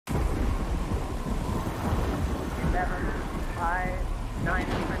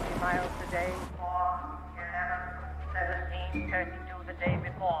920 miles a day, 4, 11, 17, 32 the day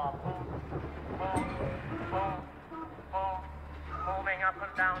before. Move, moving up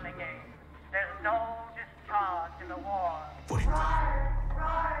and down again. There's no discharge in the war. 45.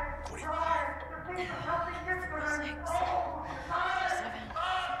 Rise! 45. Something different. 6, 7.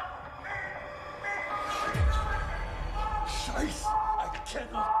 Scheiße! I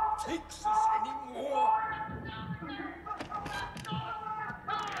cannot take this anymore!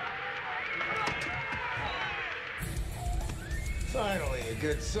 Finally, a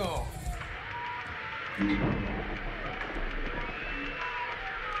good song. Thank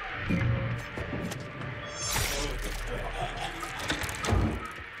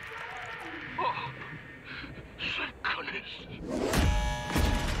goodness.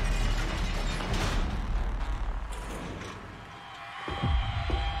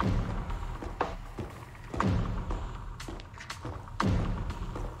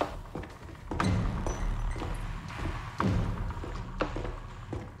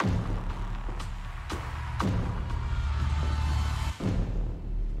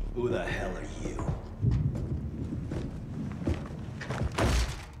 Who the hell are you?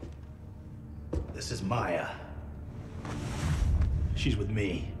 This is Maya. She's with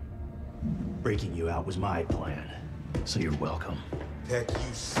me. Breaking you out was my plan, so you're welcome. Heck,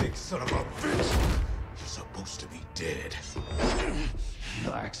 you sick son of a bitch! You're supposed to be dead.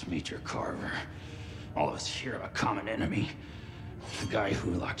 Relax, Major Carver. All of us here have a common enemy. The guy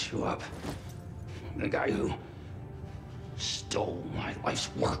who locked you up. The guy who stole my life's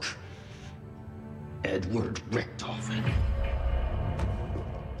work. Edward Richtofen.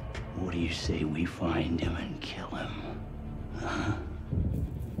 What do you say we find him and kill him? Huh?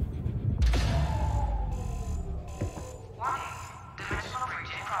 Warning. Dimensional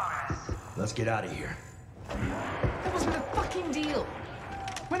breach in progress. Let's get out of here. That wasn't a fucking deal.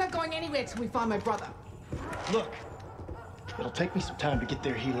 We're not going anywhere till we find my brother. Look, it'll take me some time to get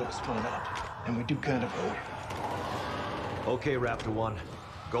their helos spun up, and we do kind of owe it. Okay, Raptor 1.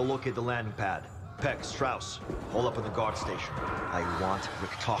 Go locate the landing pad. Peck, Strauss, hold up in the guard station. I want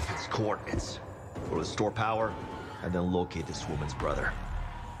Richtofen's coordinates. Go to restore power, and then locate this woman's brother.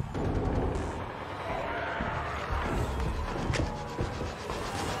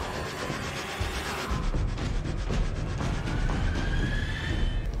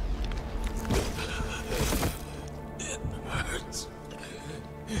 It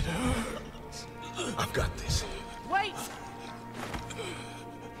hurts. I've got this. Wait!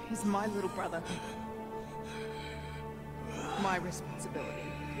 He's my little brother. My responsibility.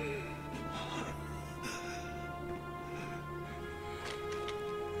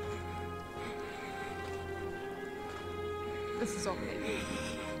 This is all me.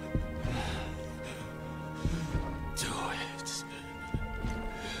 Do it.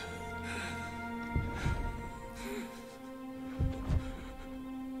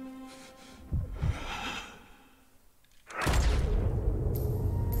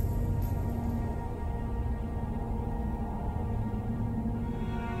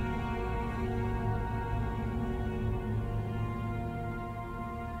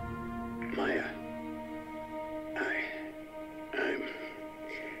 Maya.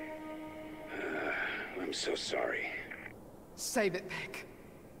 I'm so sorry. Save it, Peck.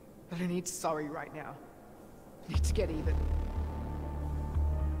 I don't need sorry right now. I need to get even.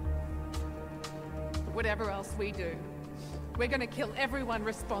 Whatever else we do, we're gonna kill everyone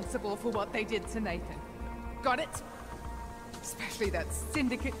responsible for what they did to Nathan. Got it? Especially that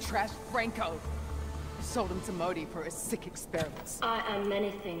syndicate trash Franco, who sold him to Modi for his sick experiments. I am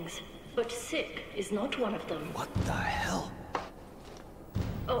many things, but sick is not one of them. What the hell?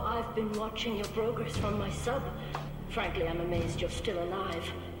 Oh, I've been watching your progress from my sub. Frankly, I'm amazed you're still alive.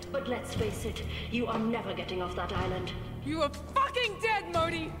 But let's face it, you are never getting off that island. You are fucking dead,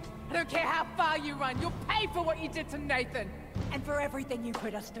 Modi! I don't care how far you run, you'll pay for what you did to Nathan! And for everything you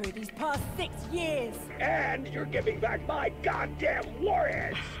put us through these past 6 years! And you're giving back my goddamn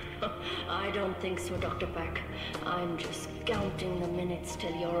warheads! I don't think so, Dr. Peck. I'm just counting the minutes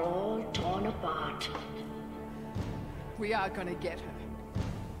till you're all torn apart. We are gonna get her.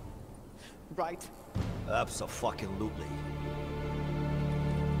 Right? Abso-fucking-lutely.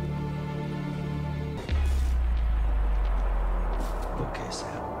 Okay,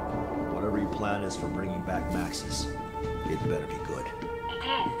 Sam. Whatever your plan is for bringing back Maxis, it better be good. It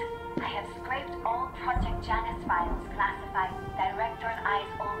is. I have scraped all Project Janus files classified Director's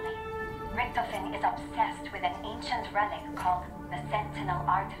Eyes only. Richtofen is obsessed with an ancient relic called the Sentinel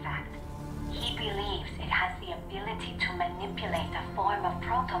Artifact. He believes it has the ability to manipulate a form of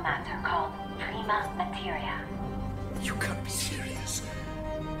protomatter called prima materia. You can't be serious.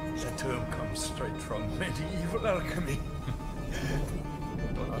 The term comes straight from medieval alchemy.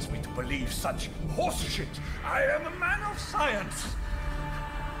 Don't ask me to believe such horseshit. I am a man of science.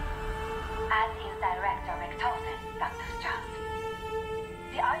 As is Director Richtofen, Dr. Strauss.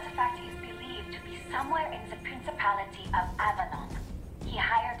 The artifact is believed to be somewhere in the Principality of Avalon. He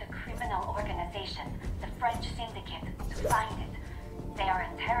hired a criminal organization, the French Syndicate, to find it. They are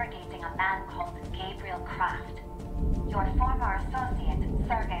interrogating a man called Gabriel Kraft. Your former associate,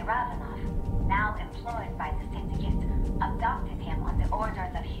 Sergei Ravenov, now employed by the Syndicate, abducted him on the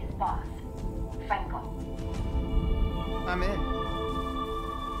orders of his boss, Franco. I'm in.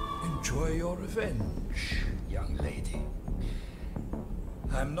 Enjoy your revenge, young lady.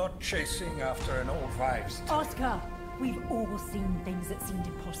 I'm not chasing after an old wives' tale. Oscar, we've all seen things that seemed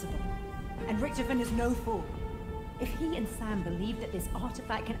impossible. And Richtofen is no fool. If he and Sam believe that this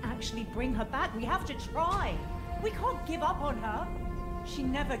artifact can actually bring her back, we have to try. We can't give up on her. She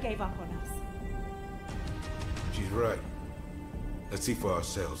never gave up on us. She's right. Let's see for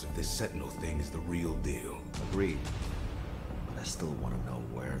ourselves if this Sentinel thing is the real deal. Agreed. But I still want to know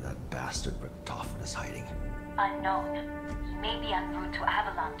where that bastard Richtofen is hiding. Unknown. He may be en route to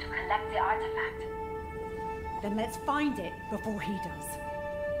Avalon to collect the artifact. Then let's find it before he does.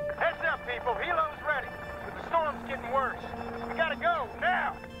 Heads up, people. Helo's ready. But the storm's getting worse. We gotta go,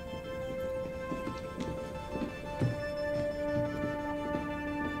 now!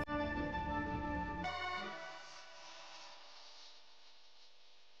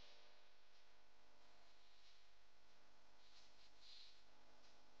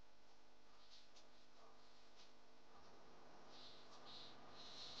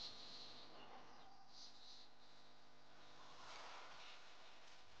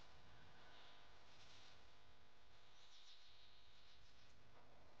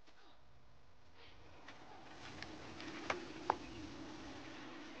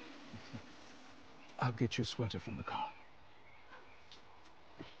 I'll get your sweater from the car.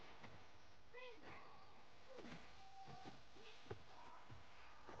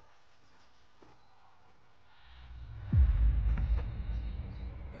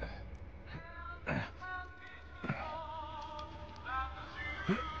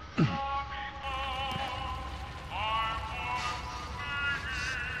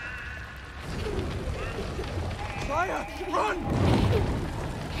 Fire! Run!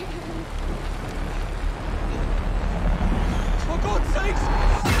 For God's sakes!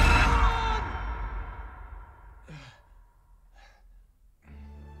 Run!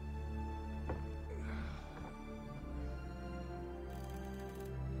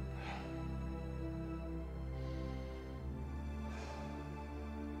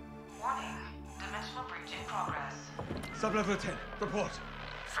 Warning. Dimensional breach in progress. Sublevel 10, report.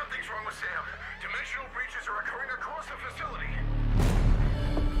 Something's wrong with Sam. Dimensional breaches are occurring across the facility.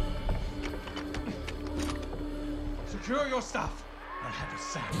 Secure your stuff. I'll have a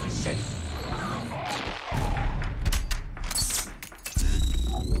Sam, I said.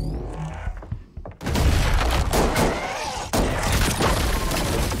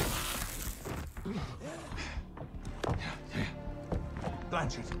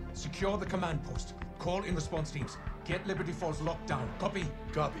 Blanchard, secure the command post. Call in response teams. Get Liberty Falls locked down. Copy?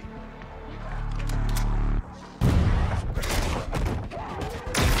 Copy.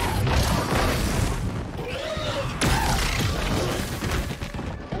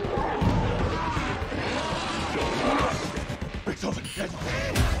 Richtofen, ready.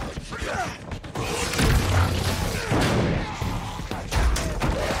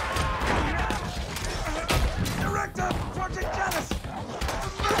 Director, Project Janus!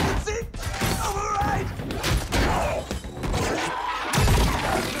 Emergency! Override!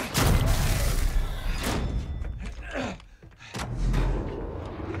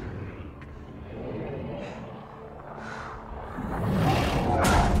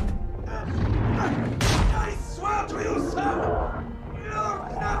 I swear to you, Sam! You'll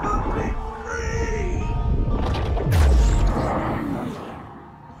never be free!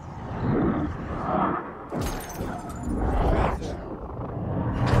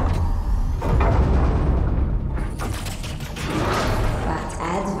 But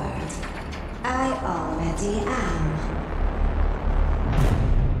Edward, I already am.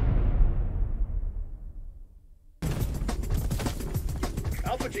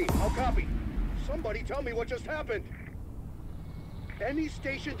 Alpha team, I'll copy. Somebody tell me what just happened. Any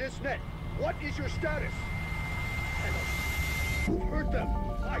station this net, what is your status? Hurt them.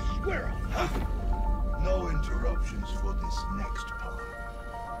 I swear I'll hurt them. No interruptions for this next part.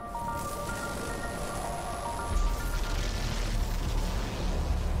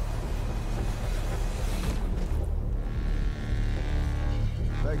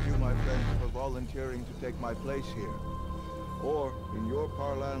 thank you, my friend, for volunteering to take my place here. Or, in your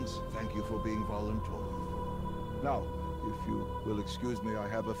parlance, thank you for being voluntold. Now, if you will excuse me, I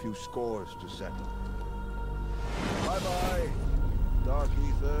have a few scores to settle.